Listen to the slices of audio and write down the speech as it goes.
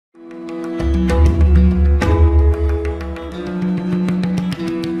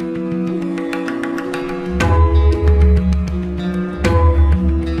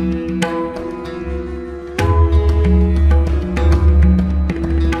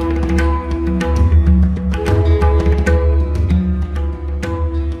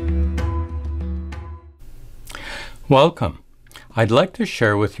Welcome. I'd like to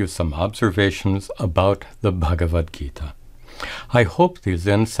share with you some observations about the Bhagavad Gita. I hope these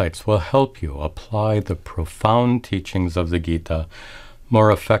insights will help you apply the profound teachings of the Gita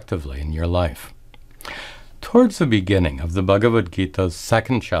more effectively in your life. Towards the beginning of the Bhagavad Gita's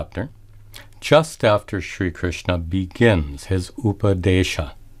second chapter, just after Sri Krishna begins his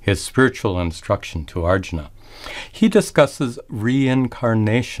Upadesha, his spiritual instruction to Arjuna, he discusses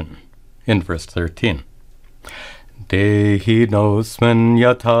reincarnation in verse 13. Dehi nosmin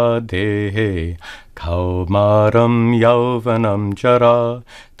yata dehe kaumaram yauvanam jara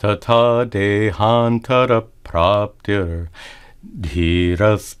tata dehantara praptir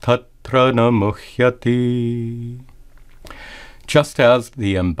dhiras tatra namuhyati. Just as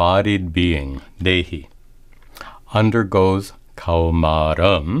the embodied being, Dehi, undergoes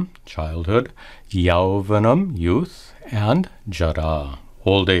kaumaram, childhood, yauvanam, youth, and jara,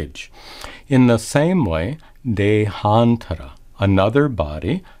 old age, in the same way, Dehantara, another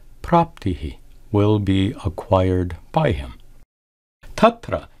body, praptihi, will be acquired by him.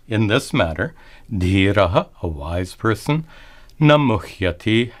 Tatra, in this matter, dhiraha, a wise person,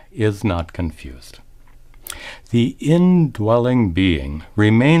 namuhyati, is not confused. The indwelling being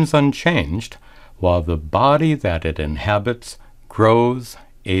remains unchanged, while the body that it inhabits grows,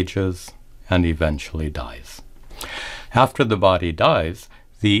 ages, and eventually dies. After the body dies,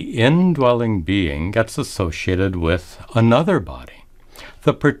 the indwelling being gets associated with another body,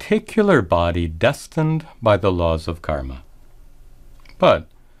 the particular body destined by the laws of karma. But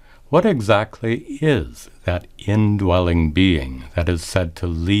what exactly is that indwelling being that is said to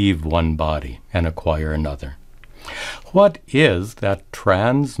leave one body and acquire another? What is that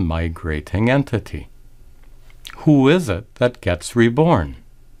transmigrating entity? Who is it that gets reborn?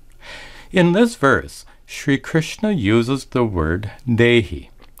 In this verse, Sri Krishna uses the word Dehi,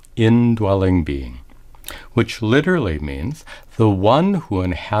 indwelling being, which literally means the one who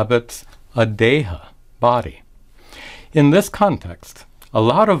inhabits a deha, body. In this context, a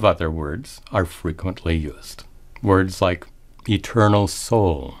lot of other words are frequently used. Words like eternal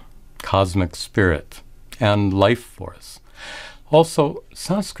soul, cosmic spirit, and life force. Also,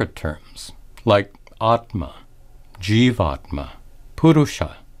 Sanskrit terms like Atma, Jivatma,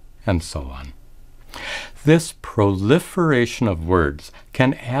 Purusha, and so on. This proliferation of words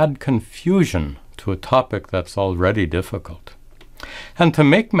can add confusion to a topic that's already difficult. And to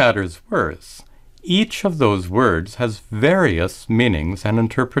make matters worse, each of those words has various meanings and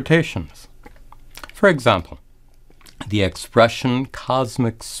interpretations. For example, the expression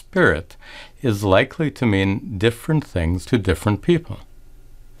cosmic spirit is likely to mean different things to different people.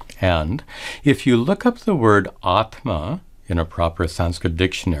 And if you look up the word Atma in a proper Sanskrit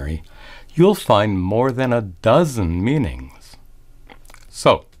dictionary, you'll find more than a dozen meanings.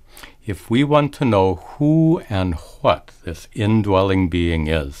 So, if we want to know who and what this indwelling being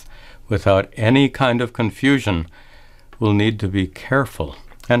is, without any kind of confusion, we'll need to be careful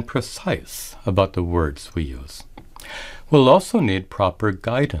and precise about the words we use. We'll also need proper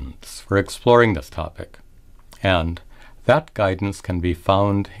guidance for exploring this topic, and that guidance can be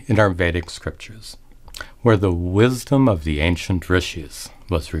found in our Vedic scriptures, where the wisdom of the ancient rishis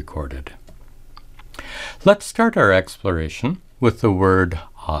was recorded. Let's start our exploration with the word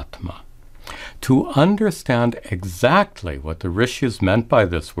Atma. To understand exactly what the rishis meant by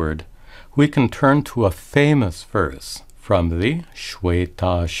this word, we can turn to a famous verse from the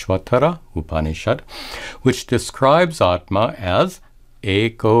Shvetashvatara Upanishad, which describes Atma as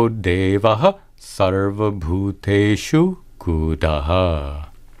Eko Devaha Sarva Bhuteshu Gudaha.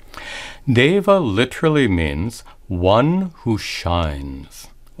 Deva literally means one who shines,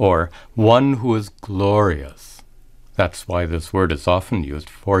 or one who is glorious. That's why this word is often used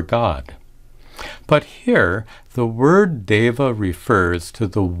for God. But here, the word Deva refers to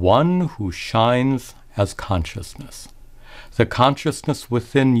the one who shines as consciousness, the consciousness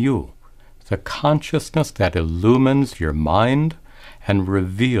within you, the consciousness that illumines your mind and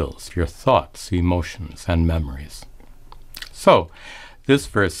reveals your thoughts, emotions, and memories. So, this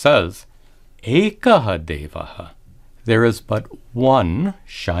verse says, Ekaha Devaha. There is but one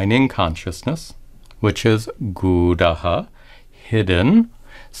shining consciousness, which is Gudaha, hidden,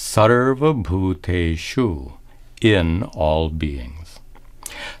 Sarva Bhuteshu, in all beings.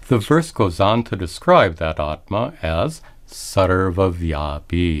 The verse goes on to describe that Atma as Sarva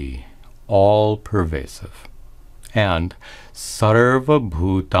Vyapi, all-pervasive. And sarva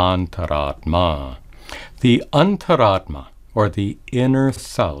bhutantaratma, the antaratma, or the inner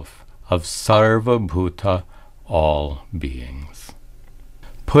self of sarva bhuta, all beings.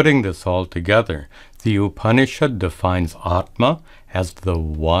 Putting this all together, the Upanishad defines Atma as the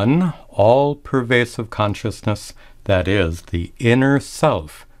one all-pervasive consciousness, that is, the inner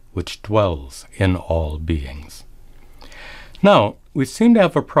self which dwells in all beings. Now, we seem to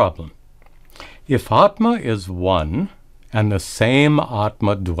have a problem. If Atma is one, and the same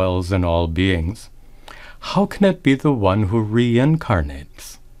Atma dwells in all beings, how can it be the one who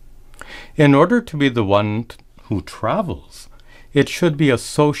reincarnates? In order to be the one who travels, it should be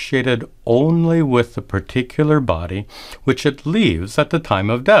associated only with the particular body which it leaves at the time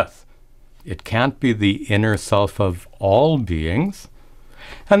of death. It can't be the inner self of all beings.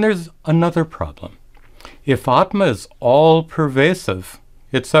 And there's another problem. If Atma is all-pervasive,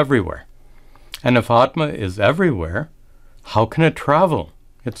 it's everywhere. And if Atma is everywhere, how can it travel?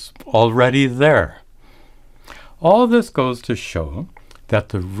 It's already there. All this goes to show that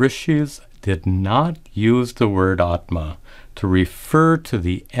the rishis did not use the word Atma to refer to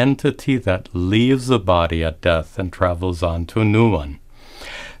the entity that leaves the body at death and travels on to a new one.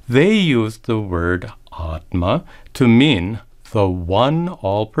 They used the word Atma to mean the one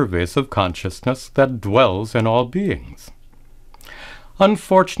all-pervasive consciousness that dwells in all beings.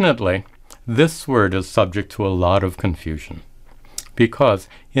 Unfortunately, this word is subject to a lot of confusion, because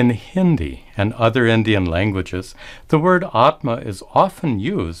in Hindi and other Indian languages, the word Atma is often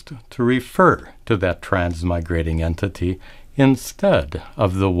used to refer to that transmigrating entity instead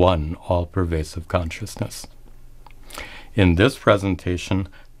of the one all-pervasive consciousness. In this presentation,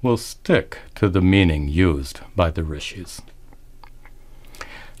 we'll stick to the meaning used by the rishis.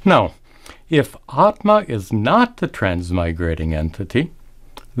 Now, if Atma is not the transmigrating entity,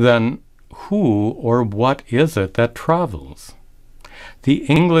 then who or what is it that travels? The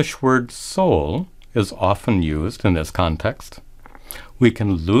English word soul is often used in this context. We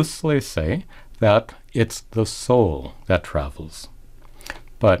can loosely say that it's the soul that travels.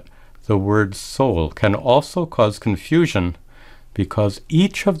 But the word soul can also cause confusion because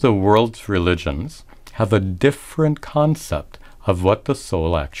each of the world's religions have a different concept of what the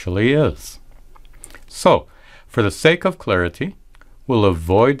soul actually is. So, for the sake of clarity, we'll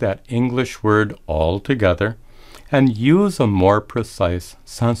avoid that English word altogether and use a more precise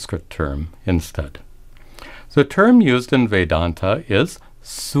Sanskrit term instead. The term used in Vedanta is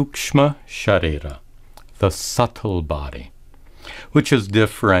sukshma sharira, the subtle body, which is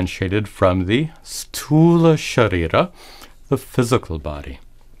differentiated from the stula sharira, the physical body.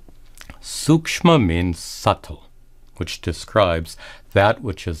 Sukshma means subtle, which describes that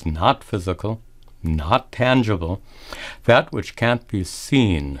which is not physical, not tangible, that which can't be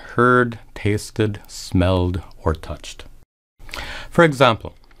seen, heard, tasted, smelled, or touched. For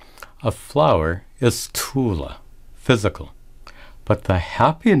example, a flower is sthula, physical, but the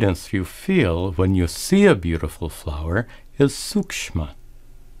happiness you feel when you see a beautiful flower is sukshma.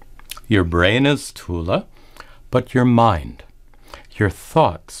 Your brain is sthula, but your mind, your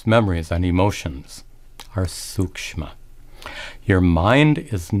thoughts, memories, and emotions are sukshma. Your mind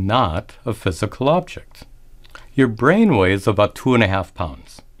is not a physical object. Your brain weighs about 2.5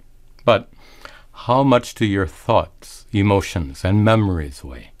 pounds. But how much do your thoughts, emotions, and memories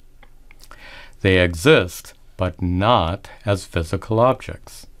weigh? They exist, but not as physical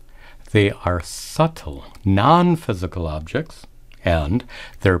objects. They are subtle, non-physical objects, and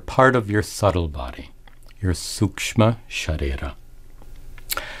they're part of your subtle body, your sukshma sharira.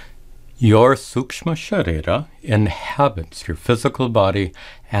 Your sukshma sharira inhabits your physical body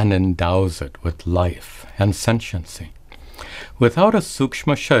and endows it with life and sentiency. Without a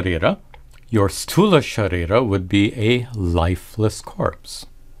sukshma sharira, your stula sharira would be a lifeless corpse.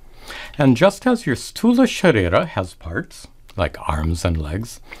 And just as your stula sharira has parts, like arms and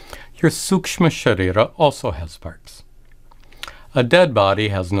legs, your sukshma sharira also has parts. A dead body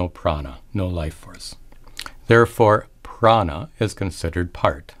has no prana, no life force. Therefore, prana is considered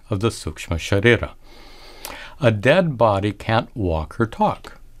part of the sukshma sharira. A dead body can't walk or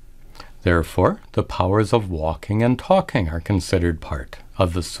talk. Therefore, the powers of walking and talking are considered part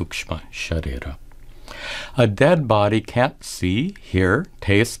of the sukshma sharira. A dead body can't see, hear,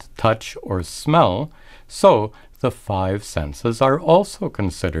 taste, touch, or smell, so the 5 senses are also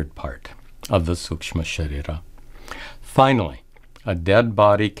considered part of the sukshma sharira. Finally, a dead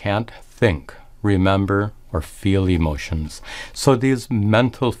body can't think, remember, or feel emotions, so these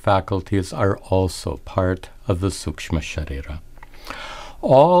mental faculties are also part of the sukshma sharira.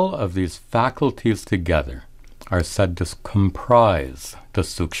 All of these faculties together are said to comprise the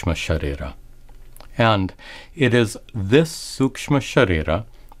sukshma sharira. And it is this sukshma sharira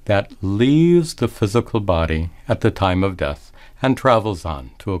that leaves the physical body at the time of death and travels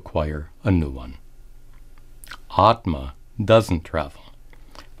on to acquire a new one. Atma doesn't travel.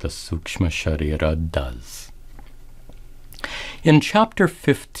 The sukshma sharira does. In chapter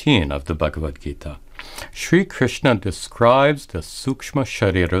 15 of the Bhagavad Gita, Sri Krishna describes the sukshma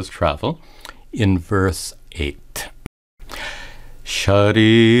sharira's travel in verse 8.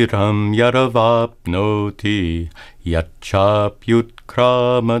 Shariram yaravapnoti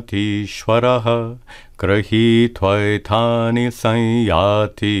yachapyutkramati shwaraha grahitvaitani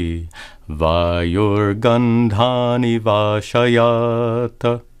sanyati vayurgandhani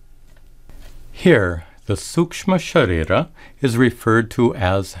vashayata. Here, the sukshma sharira is referred to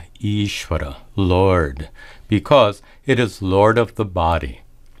as Ishvara, Lord, because it is Lord of the body.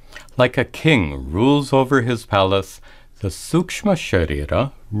 Like a king rules over his palace, the sukshma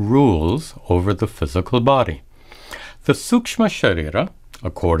sharira rules over the physical body. The sukshma sharira,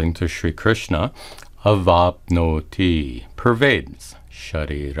 according to Sri Krishna, avapnoti, pervades,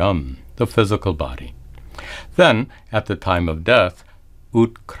 shariram, the physical body. Then, at the time of death,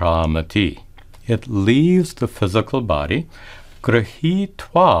 utkramati, it leaves the physical body,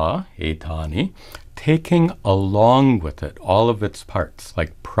 grahitva etani, taking along with it all of its parts,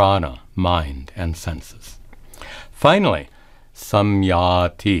 like prana, mind, and senses. Finally,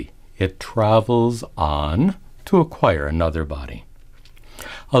 samyati, it travels on to acquire another body.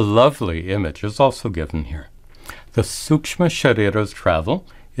 A lovely image is also given here. The sukshma sharira's travel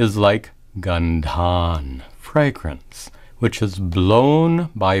is like gandhan, fragrance, which is blown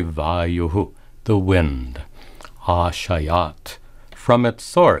by vayuhu, the wind, ashayat, from its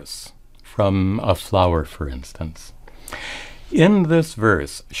source, from a flower, for instance. In this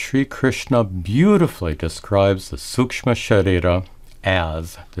verse, Sri Krishna beautifully describes the sukshma sharira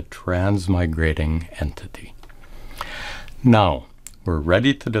as the transmigrating entity. Now, we're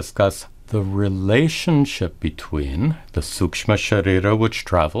ready to discuss the relationship between the sukshma sharira, which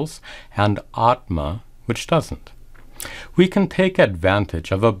travels, and Atma, which doesn't. We can take advantage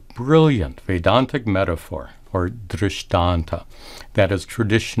of a brilliant Vedantic metaphor, or drishtanta, that is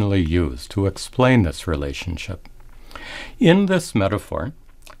traditionally used to explain this relationship. In this metaphor,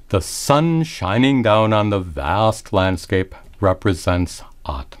 the sun shining down on the vast landscape represents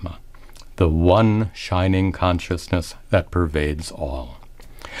Atma, the one shining consciousness that pervades all.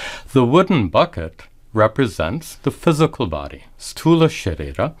 The wooden bucket represents the physical body, sthula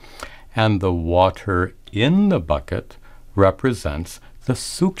sharira, and the water in the bucket represents the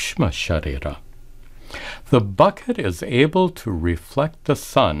sukshma sharira. The bucket is able to reflect the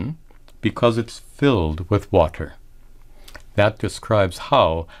sun because it's filled with water. That describes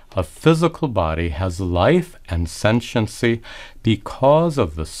how a physical body has life and sentiency because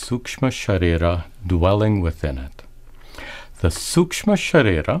of the sukshma sharira dwelling within it. The sukshma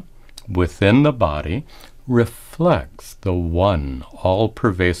sharira within the body reflects the one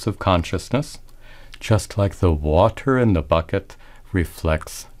all-pervasive consciousness, just like the water in the bucket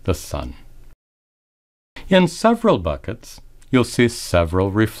reflects the sun. In several buckets, you'll see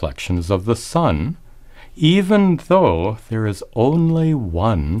several reflections of the sun, even though there is only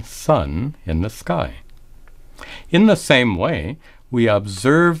one sun in the sky. In the same way, we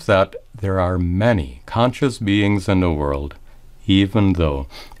observe that there are many conscious beings in the world, even though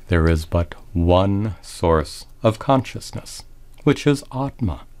there is but one source of consciousness, which is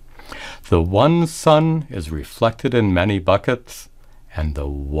Atma. The one sun is reflected in many buckets, and the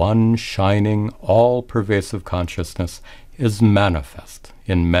one shining, all-pervasive consciousness is manifest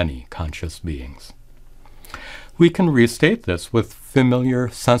in many conscious beings. We can restate this with familiar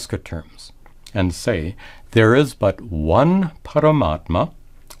Sanskrit terms and say there is but one Paramatma,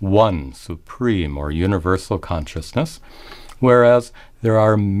 one supreme or universal consciousness, whereas there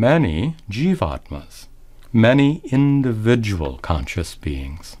are many Jivatmas, many individual conscious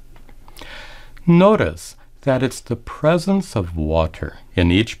beings. Notice that it's the presence of water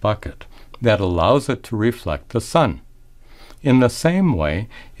in each bucket that allows it to reflect the sun. In the same way,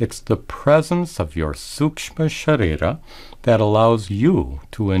 it's the presence of your sukshma sharira that allows you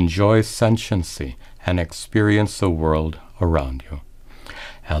to enjoy sentiency and experience the world around you.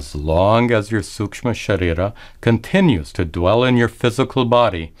 As long as your sukshma sharira continues to dwell in your physical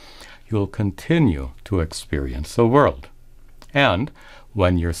body, you'll continue to experience the world. And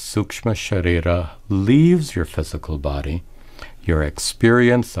when your sukshma sharira leaves your physical body, your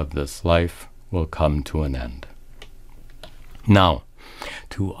experience of this life will come to an end. Now,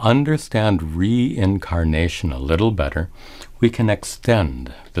 to understand reincarnation a little better, we can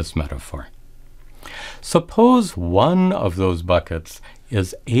extend this metaphor. Suppose one of those buckets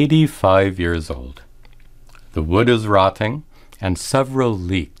is 85 years old. The wood is rotting, and several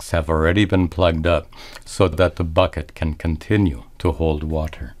leaks have already been plugged up so that the bucket can continue to hold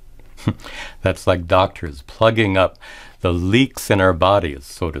water. That's like doctors plugging up the leaks in our bodies,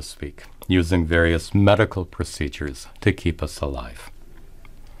 so to speak, using various medical procedures to keep us alive.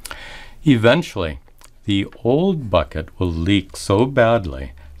 Eventually, the old bucket will leak so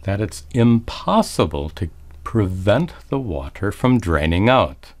badly that it's impossible to prevent the water from draining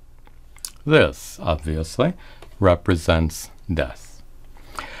out. This, obviously, represents death.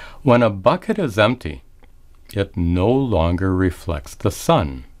 When a bucket is empty, it no longer reflects the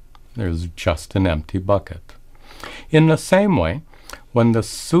sun. There's just an empty bucket. In the same way, when the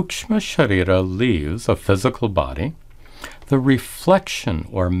sukshma sharira leaves a physical body, the reflection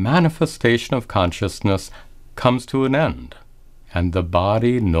or manifestation of consciousness comes to an end, and the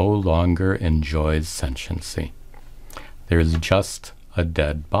body no longer enjoys sentiency. There's just a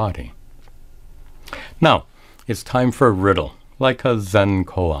dead body. Now, it's time for a riddle, like a Zen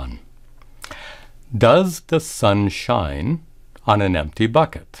koan. Does the sun shine on an empty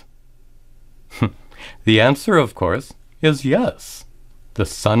bucket? The answer, of course, is yes. The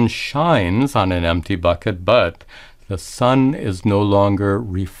sun shines on an empty bucket, but the sun is no longer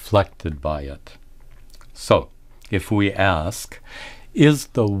reflected by it. So, if we ask, is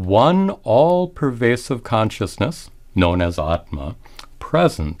the one all-pervasive consciousness, known as Atma,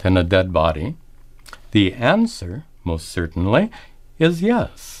 present in a dead body? The answer, most certainly, is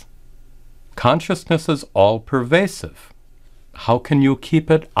yes. Consciousness is all-pervasive. How can you keep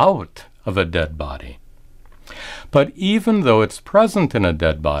it out of a dead body? But even though it's present in a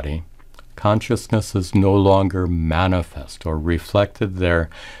dead body, consciousness is no longer manifest or reflected there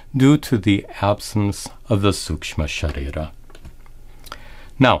due to the absence of the sukshma sharira.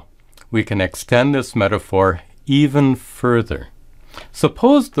 Now, we can extend this metaphor even further.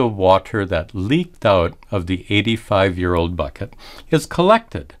 Suppose the water that leaked out of the 85-year-old bucket is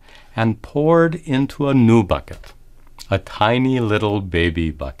collected and poured into a new bucket, a tiny little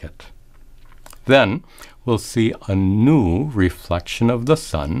baby bucket. Then we'll see a new reflection of the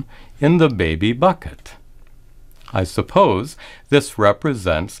sun in the baby bucket. I suppose this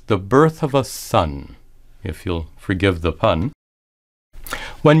represents the birth of a son, if you'll forgive the pun.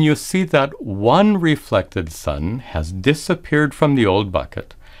 When you see that one reflected sun has disappeared from the old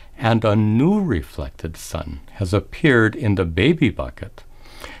bucket and a new reflected sun has appeared in the baby bucket,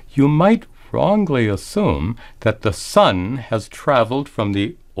 you might wrongly assume that the sun has traveled from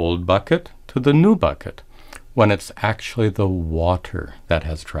the old bucket to the new bucket, when it's actually the water that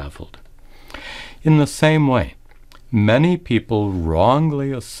has traveled. In the same way, many people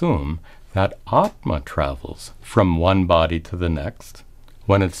wrongly assume that Atma travels from one body to the next,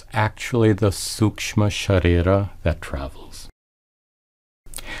 when it's actually the sukshma sharira that travels.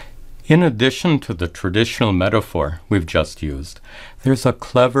 In addition to the traditional metaphor we've just used, there's a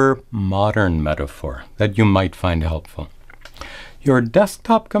clever modern metaphor that you might find helpful. Your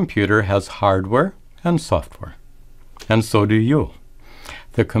desktop computer has hardware and software, and so do you.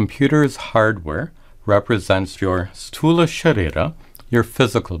 The computer's hardware represents your sthula sharira, your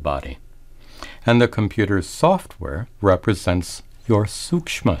physical body, and the computer's software represents your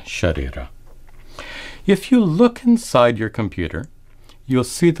sukshma sharira. If you look inside your computer, you'll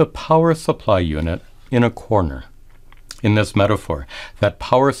see the power supply unit in a corner. In this metaphor, that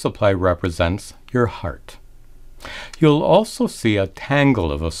power supply represents your heart. You'll also see a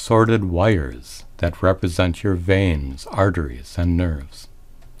tangle of assorted wires that represent your veins, arteries, and nerves.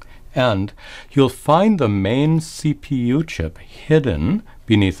 And you'll find the main CPU chip hidden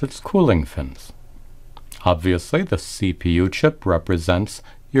beneath its cooling fins. Obviously, the CPU chip represents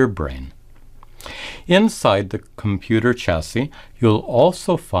your brain. Inside the computer chassis, you'll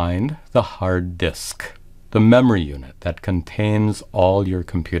also find the hard disk, the memory unit that contains all your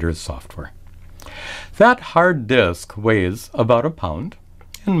computer's software. That hard disk weighs about a pound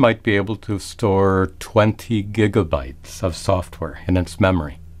and might be able to store 20 gigabytes of software in its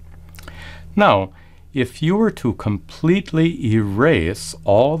memory. Now, if you were to completely erase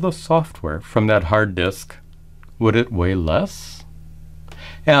all the software from that hard disk, would it weigh less?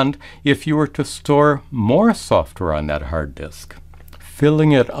 And if you were to store more software on that hard disk,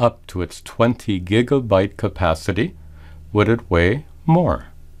 filling it up to its 20 gigabyte capacity, would it weigh more?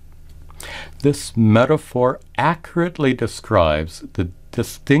 This metaphor accurately describes the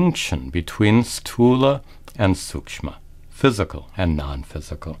distinction between sthula and sukshma, physical and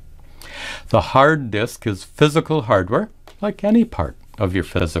non-physical. The hard disk is physical hardware, like any part of your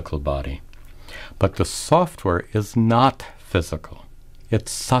physical body. But the software is not physical.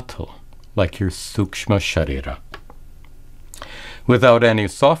 It's subtle, like your sukshma sharira. Without any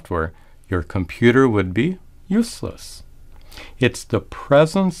software, your computer would be useless. It's the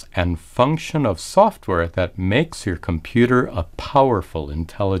presence and function of software that makes your computer a powerful,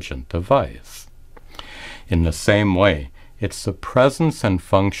 intelligent device. In the same way, it's the presence and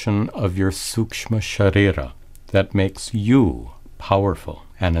function of your sukshma sharira that makes you powerful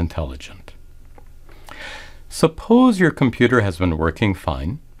and intelligent. Suppose your computer has been working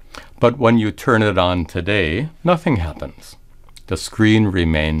fine, but when you turn it on today, nothing happens. The screen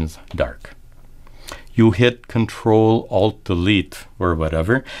remains dark. You hit Control-Alt-Delete or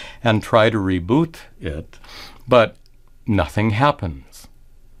whatever and try to reboot it, but nothing happens.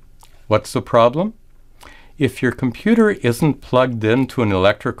 What's the problem? If your computer isn't plugged into an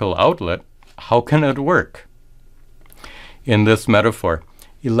electrical outlet, how can it work? In this metaphor,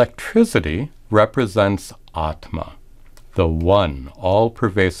 electricity represents Atma, the one,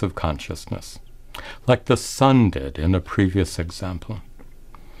 all-pervasive consciousness, like the sun did in the previous example.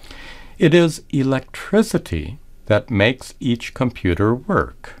 It is electricity that makes each computer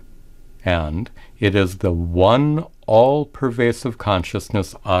work, and it is the one, all-pervasive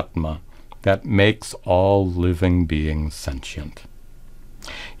consciousness, Atma, that makes all living beings sentient.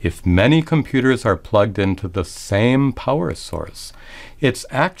 If many computers are plugged into the same power source, it's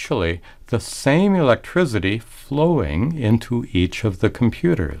actually the same electricity flowing into each of the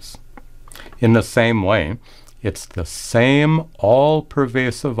computers. In the same way, it's the same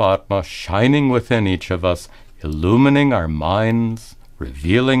all-pervasive Atma shining within each of us, illumining our minds,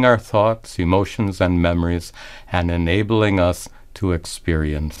 revealing our thoughts, emotions, and memories, and enabling us to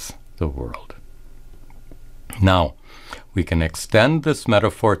experience the world. Now, we can extend this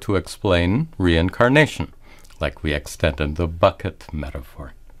metaphor to explain reincarnation, like we extended the bucket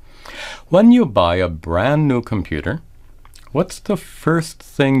metaphor. When you buy a brand new computer, what's the first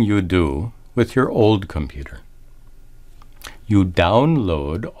thing you do with your old computer? You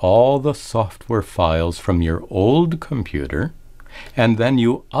download all the software files from your old computer, and then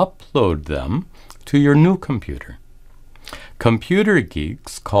you upload them to your new computer. Computer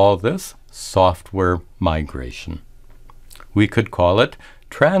geeks call this software migration. We could call it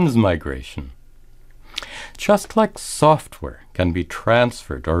transmigration. Just like software can be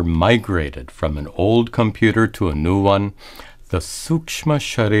transferred or migrated from an old computer to a new one, the sukshma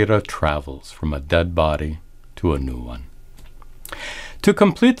sharira travels from a dead body to a new one. To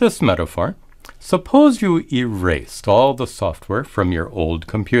complete this metaphor, suppose you erased all the software from your old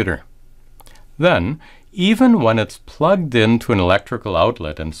computer. Then, even when it's plugged into an electrical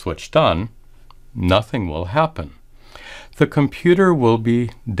outlet and switched on, nothing will happen. The computer will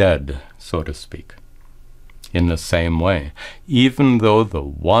be dead, so to speak. In the same way, even though the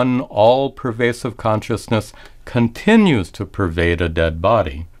one all-pervasive consciousness continues to pervade a dead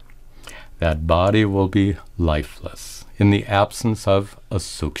body, that body will be lifeless in the absence of a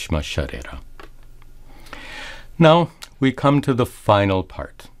sukshma sharira. Now, we come to the final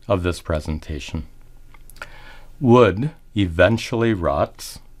part of this presentation. Wood eventually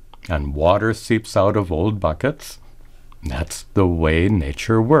rots, and water seeps out of old buckets. That's the way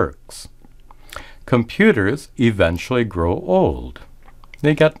nature works. Computers eventually grow old.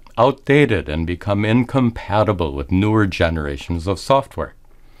 They get outdated and become incompatible with newer generations of software.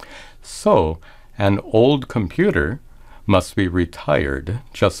 So, an old computer must be retired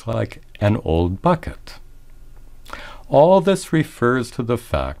just like an old bucket. All this refers to the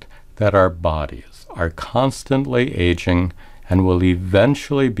fact that our bodies are constantly aging and will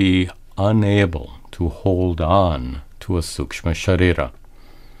eventually be unable to hold on to a sukshma sharira.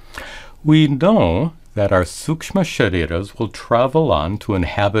 We know that our sukshma shariras will travel on to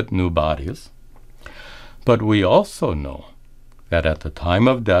inhabit new bodies, but we also know that at the time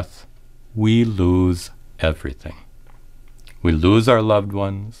of death, we lose everything. We lose our loved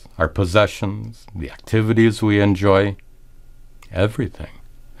ones, our possessions, the activities we enjoy, everything.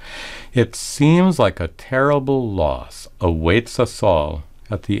 It seems like a terrible loss awaits us all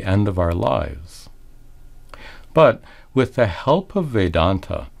at the end of our lives. But with the help of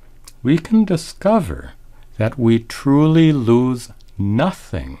Vedanta, we can discover that we truly lose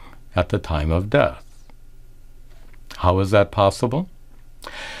nothing at the time of death. How is that possible?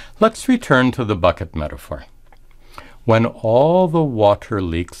 Let's return to the bucket metaphor. When all the water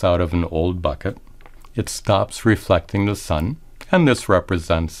leaks out of an old bucket, it stops reflecting the sun, and this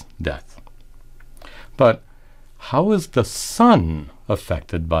represents death. But how is the sun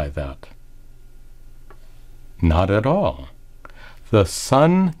affected by that? Not at all. The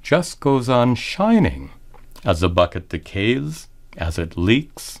sun just goes on shining as the bucket decays, as it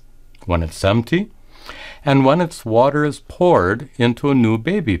leaks, when it's empty, and when its water is poured into a new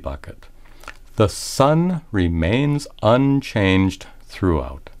baby bucket, the sun remains unchanged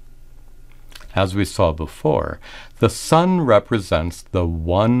throughout. As we saw before, the sun represents the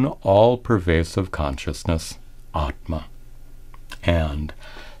one all-pervasive consciousness, Atma. And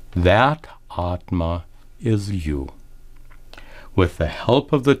that Atma is you. With the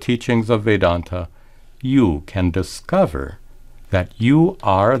help of the teachings of Vedanta, you can discover that you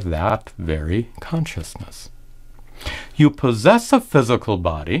are that very consciousness. You possess a physical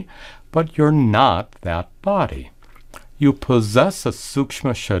body, but you're not that body. You possess a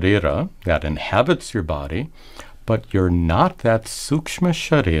sukshma sharira that inhabits your body, but you're not that sukshma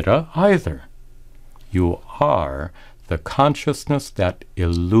sharira either. You are the consciousness that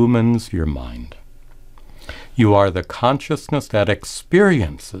illumines your mind. You are the consciousness that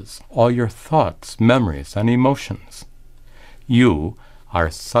experiences all your thoughts, memories, and emotions. You are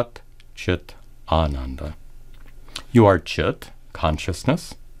Sat Chit Ananda. You are Chit,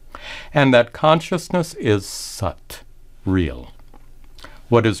 consciousness, and that consciousness is Sat, real.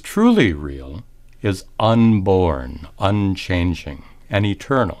 What is truly real is unborn, unchanging, and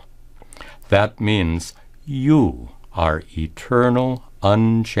eternal. That means you are eternal,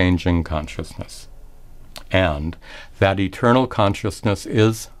 unchanging consciousness. And that eternal consciousness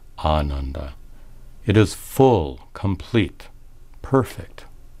is Ananda. It is full, complete, perfect,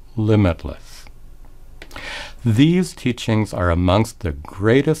 limitless. These teachings are amongst the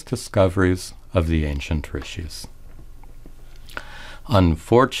greatest discoveries of the ancient rishis.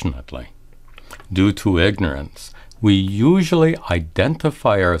 Unfortunately, due to ignorance, we usually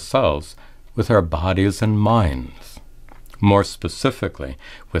identify ourselves with our bodies and minds, more specifically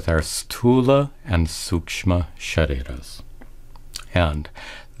with our sthula and sukshma shariras. And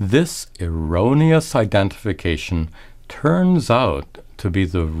this erroneous identification turns out to be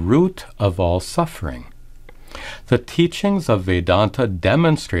the root of all suffering. The teachings of Vedanta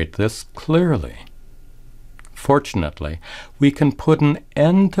demonstrate this clearly. Fortunately, we can put an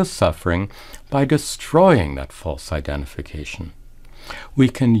end to suffering by destroying that false identification. We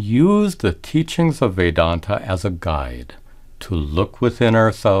can use the teachings of Vedanta as a guide to look within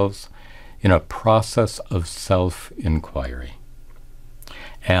ourselves in a process of self-inquiry.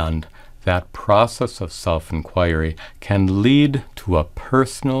 And that process of self-inquiry can lead to a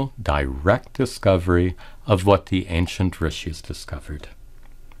personal, direct discovery of what the ancient rishis discovered.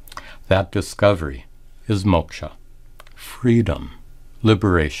 That discovery is moksha, freedom,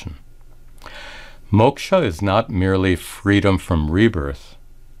 liberation. Moksha is not merely freedom from rebirth.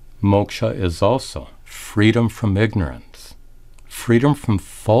 Moksha is also freedom from ignorance, freedom from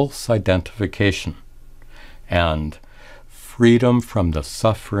false identification, and freedom from the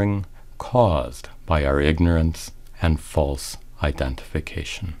suffering caused by our ignorance and false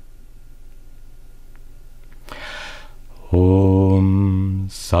identification. Om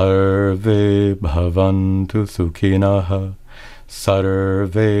Sarve Bhavantu Sukhinah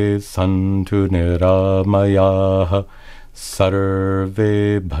Sarve Santu Niramayaha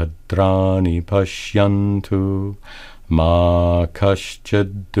Sarve Bhadrani Pashyantu Ma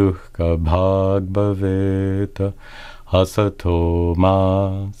Kaschid Dukkha Bhag Bhaveta Asato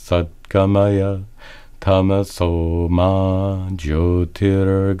Ma Satgamaya Tamaso Ma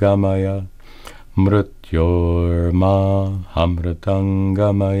Jyotirgamaya Mrityorma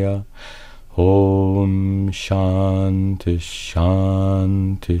Amritangamaya Om Shanti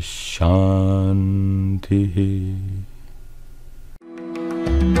Shanti Shanti.